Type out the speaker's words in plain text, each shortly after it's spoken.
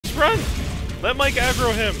run! Let Mike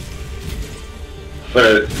aggro him!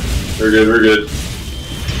 Alright. We're good, we're good.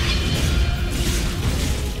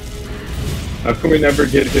 How come we never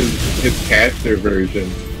get his caster version?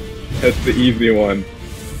 That's the easy one.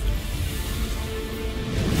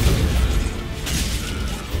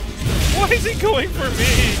 Why is he going for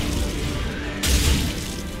me?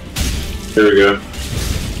 Here we go.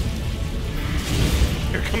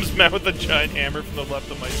 Here comes Matt with a giant hammer from the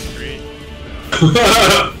left of my screen.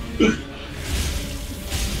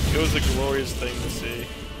 It was a glorious thing to see.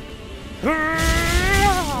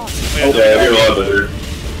 Oh, yeah, you're a lot better.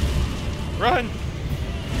 Run!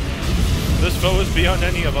 This foe is beyond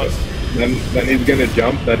any of us. Then he's gonna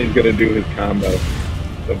jump, then he's gonna do his combo.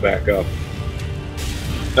 So back up.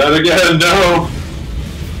 Not again, no!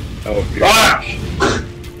 Oh, Fuck!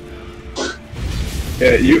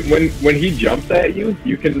 yeah, when he jumps at you,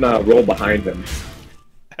 you can roll behind him.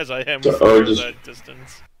 As I am So, with just... that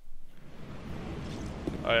distance.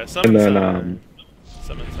 Oh yeah, And summon then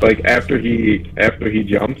summon. like after he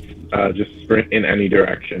jumps, just sprint in any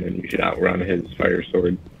direction and you should outrun his fire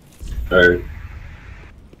sword. Alright.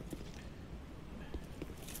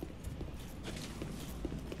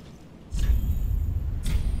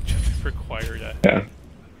 Require that. Yeah.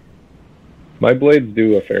 My blades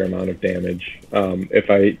do a fair amount of damage. If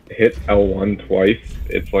I hit L1 twice,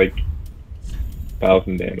 it's like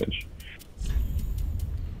 1,000 damage.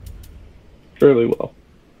 Fairly well.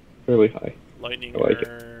 Fairly high. Lightning I like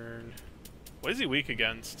burn. What is he weak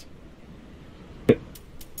against?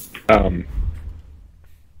 Him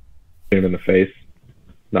in the face.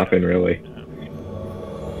 Nothing really.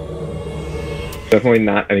 Definitely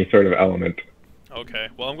not any sort of element. Okay,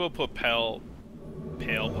 well I'm gonna put pale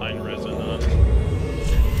pine resin on.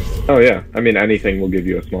 Oh yeah, I mean anything will give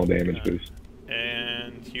you a small damage boost.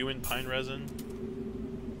 And human pine resin.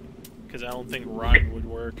 Because I don't think Rhine would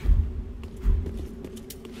work.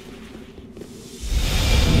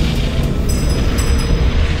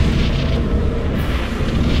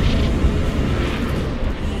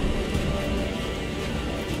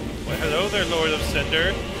 Well, hello there, Lord of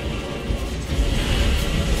Cinder.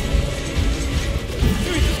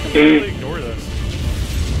 Dude, he just completely ignored us.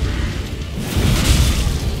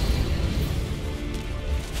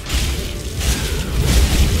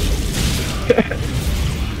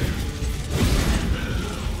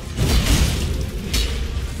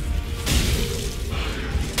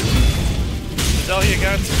 Is all you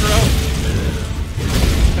got, Scrub?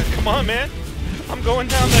 Come on, man. I'm going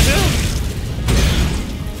down the hill.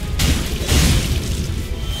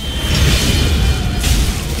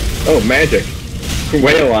 Oh, magic!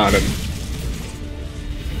 Wail on him.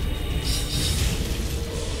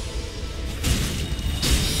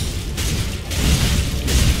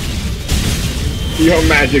 Your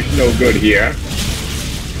magic's no good here.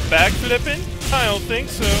 Backflipping? I don't think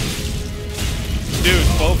so. Dude,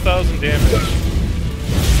 12,000 damage.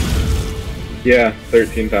 Yeah,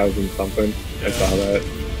 13,000 something. I saw that.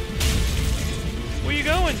 Where you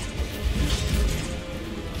going?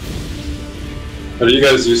 How do you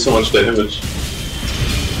guys do so much damage?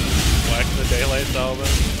 Whack the daylights out of them.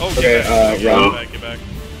 Oh, Okay, get back. run. Get back.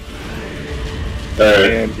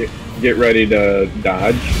 Alright. And get ready to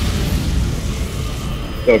dodge.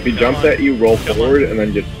 So if he jumps at you, roll forward and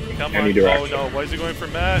then just Come any on. direction. Oh no, why is he going for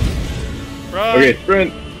Matt? Run! Okay,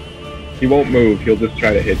 sprint. He won't move. He'll just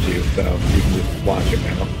try to hit you. So you can just watch it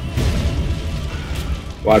now.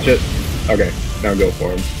 Watch it. Okay, now go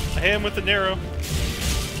for him. I hit him with the narrow.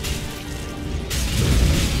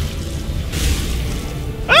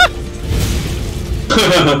 Ah!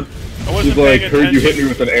 I wasn't He's like, paying heard you hit attention. me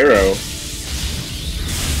with an arrow.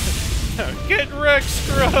 Get wrecked,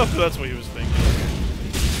 Scrub! That's what he was thinking.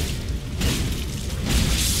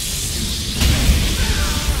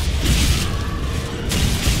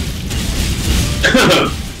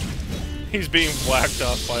 He's being whacked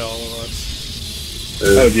off by all of us.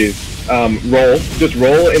 Oh jeez. Roll. Just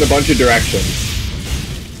roll in a bunch of directions.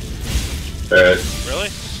 Alright. Really?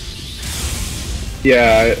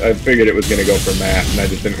 Yeah, I figured it was gonna go for Matt, and I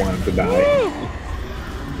just didn't want him to die. Woo!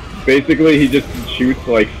 Basically, he just shoots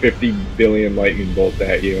like 50 billion lightning bolts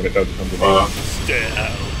at you, and it doesn't come to me.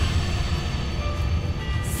 Stab.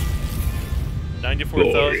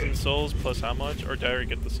 94,000 souls plus how much? Or did I already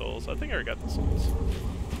get the souls? I think I already got the souls.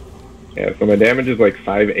 Yeah, so my damage is like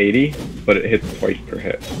 580, but it hits twice per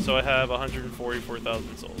hit. So I have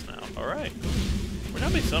 144,000 souls now. Alright. Wonder how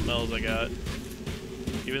many summons I got.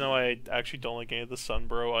 Even though I actually don't like any of the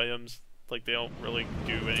Sunbro items, like they don't really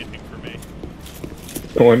do anything for me.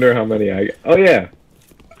 I wonder how many I got. Oh yeah!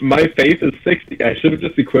 My face is 60. I should have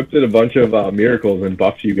just equipped it a bunch of miracles and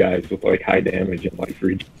buffed you guys with like high damage and life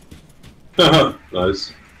regen.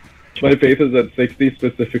 Nice. My faith is at 60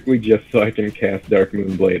 specifically just so I can cast Dark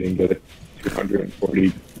Moon Blade and get a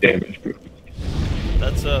 240 damage boost.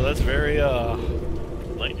 That's very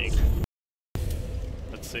lightning.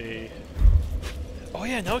 Let's see. Oh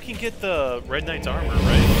yeah, now we can get the Red Knight's armor,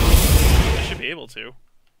 right? I should be able to.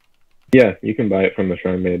 Yeah, you can buy it from the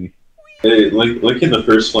Shrine Maiden. Hey, Link in the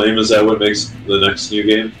First Flame, is that what makes the next new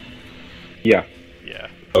game? Yeah. Yeah.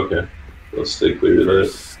 Okay. Let's stay clear of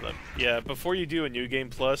that. Yeah, before you do a New Game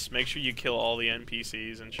Plus, make sure you kill all the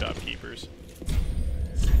NPCs and shopkeepers.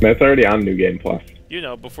 That's already on New Game Plus. You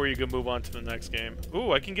know, before you can move on to the next game.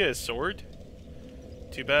 Ooh, I can get a sword?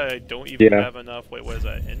 Too bad I don't even have enough. Wait, what is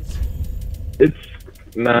that? Hint? It's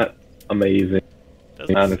not amazing,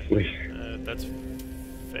 Doesn't honestly. That's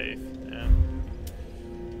faith, yeah.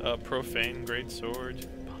 Profane, great sword.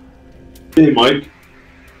 Hey, Mike.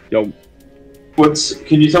 Yo.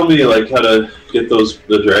 Can you tell me, like, how to get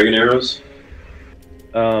the dragon arrows?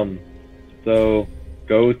 So,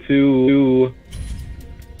 go to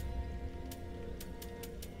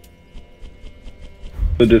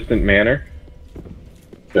the Distant Manor.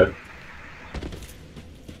 Okay.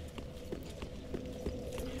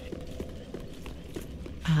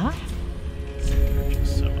 Huh?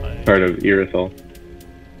 Part of Irisol.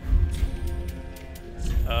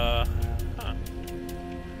 Huh.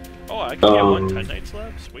 Oh, I can get one Titanite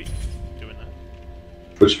slab? Sweet. Doing that.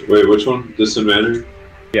 Which one? Distant Manor?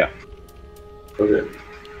 Yeah. Okay.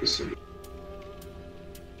 Distant.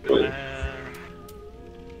 Wait.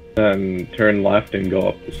 Then turn left and go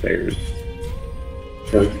up the stairs.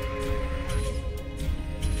 Okay.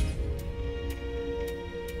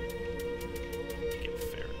 Get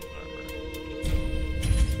ferret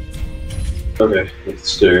armor. Okay, up the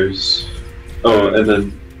stairs. Oh, and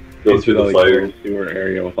then go Into through the like, fire. sewer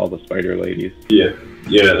area with all the spider ladies. Yeah,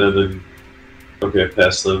 and then okay,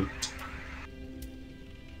 past them.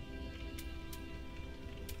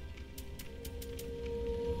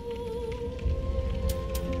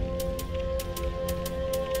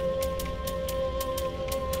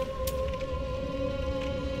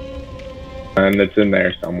 And it's in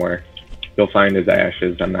there somewhere. You'll find his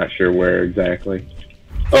ashes. I'm not sure where exactly.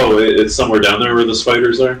 Oh, it's somewhere down there where the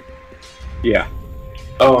spiders are? Yeah.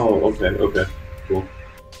 Oh, okay, cool.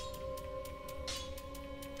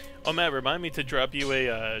 Oh, Matt, remind me to drop you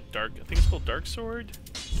a dark... I think it's called Dark Sword?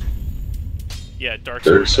 Yeah, Dark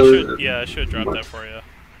Sword. I should drop that for you.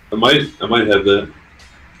 I might have that.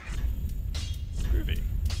 Groovy.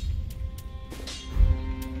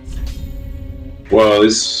 Wow,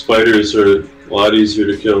 these spiders are a lot easier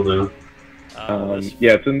to kill now.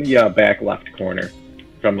 Yeah, it's in the back left corner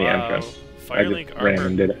from the entrance. I Firelink just ran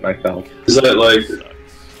and did it myself. Is that like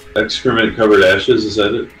excrement-covered ashes? Is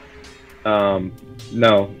that it?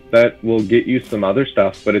 No, that will get you some other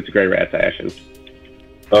stuff, but it's Grey Rat's ashes.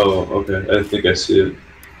 Oh, okay. I think I see it.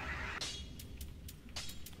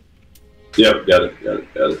 Yep, got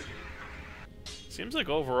it. Seems like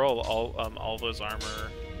overall, all those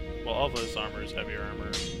armor... Well, all those armor is heavier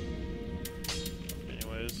armor.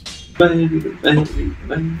 Anyways.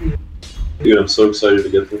 Dude, I'm so excited to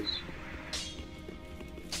get this.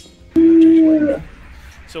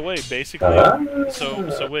 So wait, basically...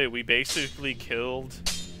 So wait, we basically killed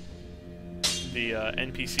the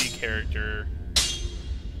NPC character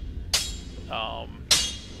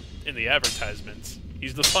in the advertisements.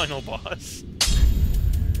 He's the final boss.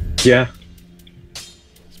 Yeah.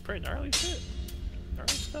 It's pretty gnarly shit.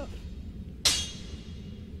 Gnarly stuff.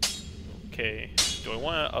 Okay, do I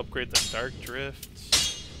want to upgrade the Dark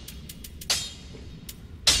Drifts?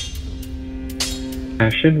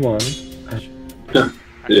 Ashen 1.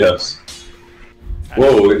 Yes.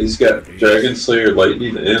 Whoa, he's got Dragon Slayer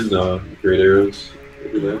Lightning and Great Arrows.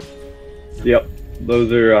 Look at that. Yep.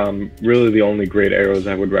 Those are really the only great arrows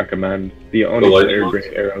I would recommend. The only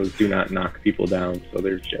great arrows do not knock people down, so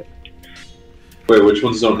they're shit. Wait, which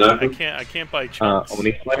ones don't knock them? I can't buy chunks.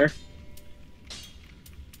 Oni Slayer?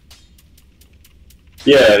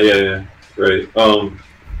 Yeah. Right. Do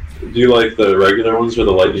you like the regular ones or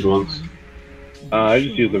the lightning ones? I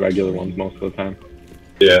just use the regular ones most of the time.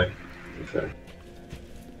 Yeah. Okay.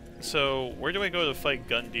 So, where do I go to fight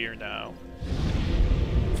Gundyr now?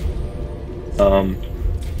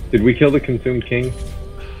 Did we kill the Consumed King?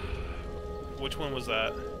 Which one was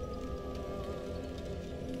that?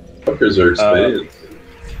 Fuckers are expanded.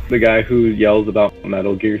 The guy who yells about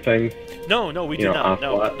Metal Gear things? No, we did not.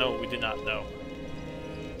 Ocelot? No, we did not. No.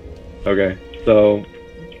 Okay, so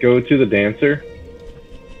go to the dancer,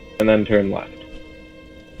 and then turn left.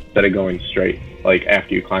 Instead of going straight, like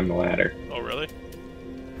after you climb the ladder. Oh, really?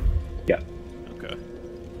 Yeah. Okay.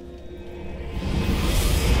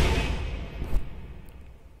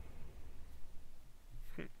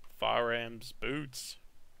 Bahram's boots.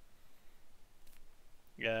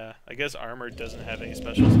 Yeah, I guess armor doesn't have any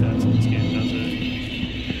special stats in this game, does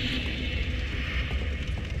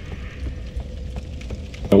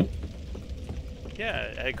it? Nope.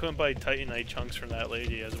 Yeah, I couldn't buy Titanite chunks from that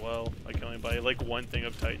lady as well. I can only buy like one thing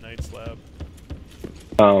of Titanite slab.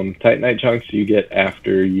 Titanite chunks you get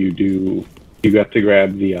after you have to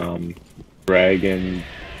grab the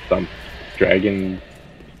dragon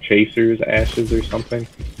chaser's ashes or something.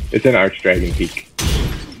 It's in Archdragon Peak.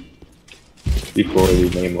 Before the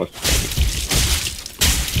nameless.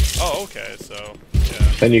 Oh, okay, so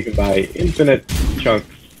yeah. Then you can buy infinite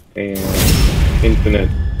chunks and infinite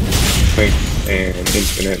clinks and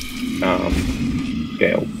infinite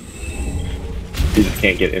scales. You just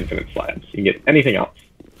can't get infinite slabs. You can get anything else.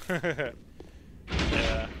 Yeah.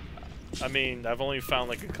 I mean, I've only found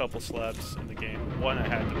like a couple slabs in the game. One I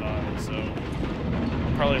had to buy, so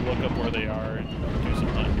I'll probably look up where they are and do some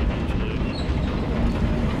hunting eventually.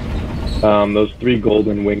 Those 3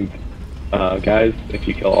 golden winged guys, if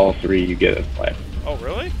you kill all 3, you get a slab. Oh,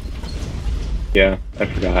 really? Yeah, I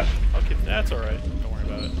forgot. Okay, that's alright. Don't worry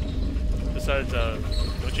about it. Besides,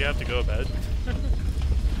 don't you have to go to bed?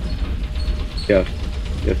 Yes.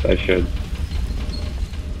 Yes, I should.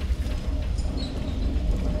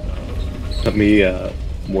 Let me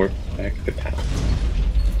warp back to town.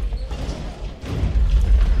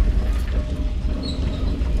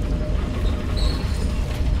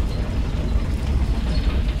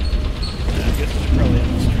 I guess we should probably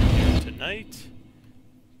end the stream here tonight.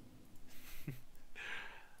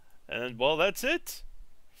 And, well, that's it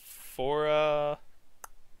for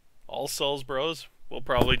All Souls Bros. We'll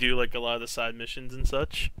probably do like a lot of the side missions and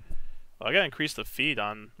such. Well, I gotta increase the feed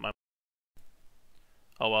on my...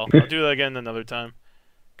 Oh well, I'll do that again another time.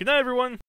 Good night, everyone!